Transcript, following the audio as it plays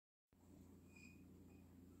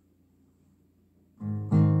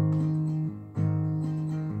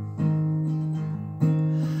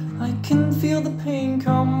feel the pain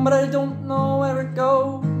come, but I don't know where it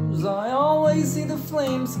goes. I always see the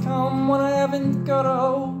flames come when I haven't got a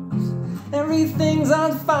hose. Everything's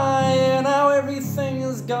on fire, now everything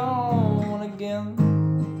is gone again.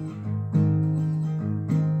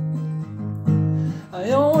 I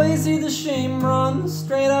always see the shame run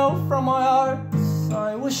straight out from my heart.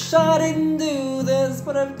 I wish I didn't do this,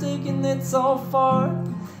 but I've taken it so far.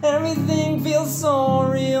 Everything feels so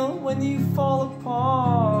real when you fall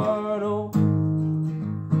apart.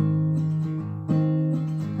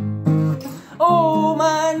 Oh,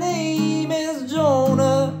 my name is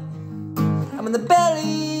Jonah. I'm in the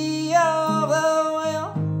belly of the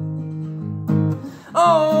whale.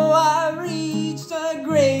 Oh, I reached a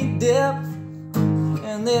great depth,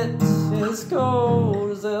 and it is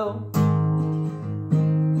cold as hell.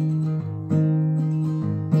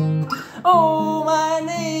 Oh, my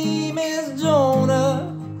name is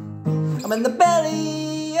Jonah. I'm in the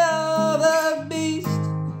belly of the beast.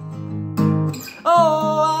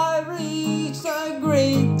 Oh, I reached a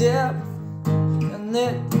great depth, and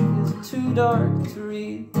it is too dark to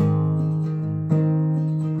read.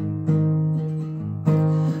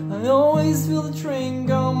 I always feel the train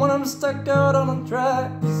come when I'm stuck out on the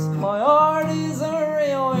tracks. My heart is a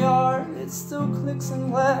rail yard, it still clicks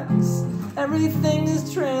and clacks. Everything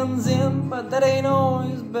is transient, but that ain't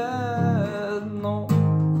always bad, no.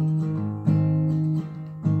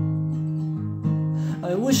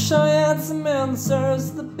 I wish I had some answers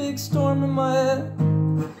to the big storm in my head.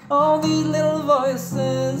 All these little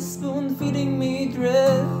voices spoon-feeding me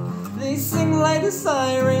dread. They sing like the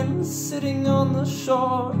sirens sitting on the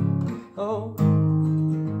shore. Oh,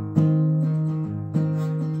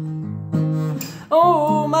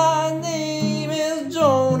 oh, my name is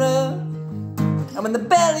Jonah. I'm in the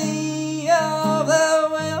belly of the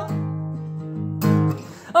whale.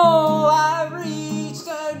 Oh, I've reached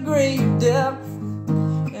a great depth,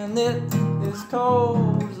 and it is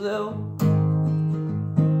cold as hell.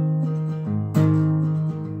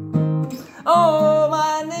 Oh,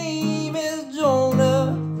 my name is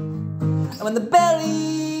Jonah. I'm in the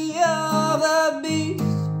belly of the beast.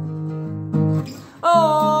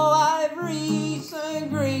 Oh, I've reached a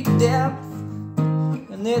great depth,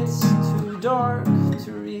 and it's too dark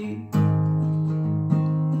to read.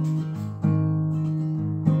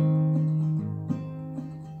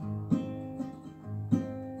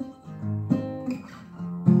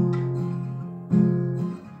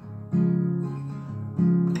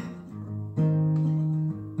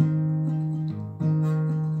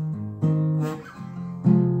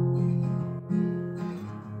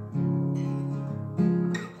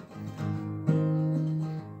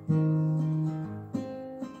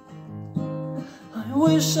 I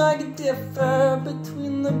wish I could differ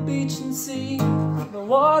between the beach and sea. The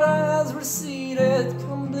water has receded,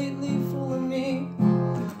 completely fooling me.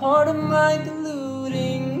 Part of my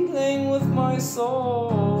deluding, playing with my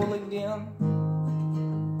soul again.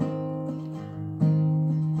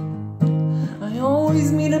 I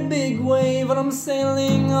always meet a big wave when I'm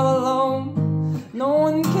sailing all alone. No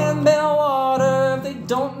one can bear water if they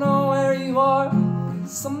don't know where you are.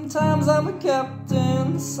 Sometimes I'm a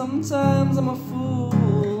captain, sometimes I'm a fool,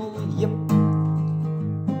 yep.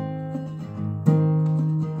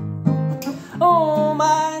 Oh,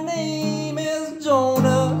 my name is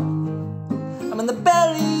Jonah. I'm in the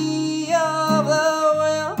belly of the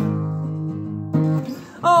whale.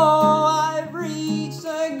 Oh, I've reached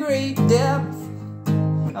a great depth,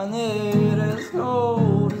 and it is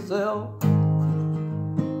cold as hell.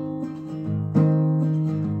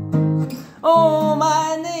 Oh,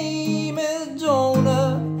 my name is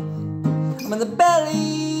Jonah. I'm in the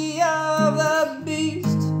belly of the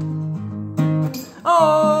beast.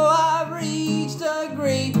 Oh, I've reached a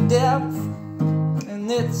great depth, and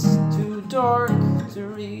it's too dark to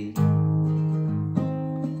read.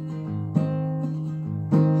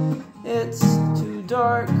 It's too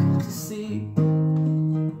dark to see.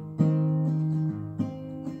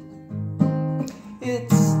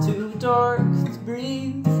 It's too dark to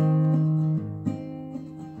breathe.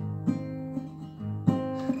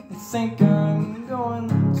 I think I'm going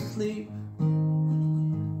to sleep.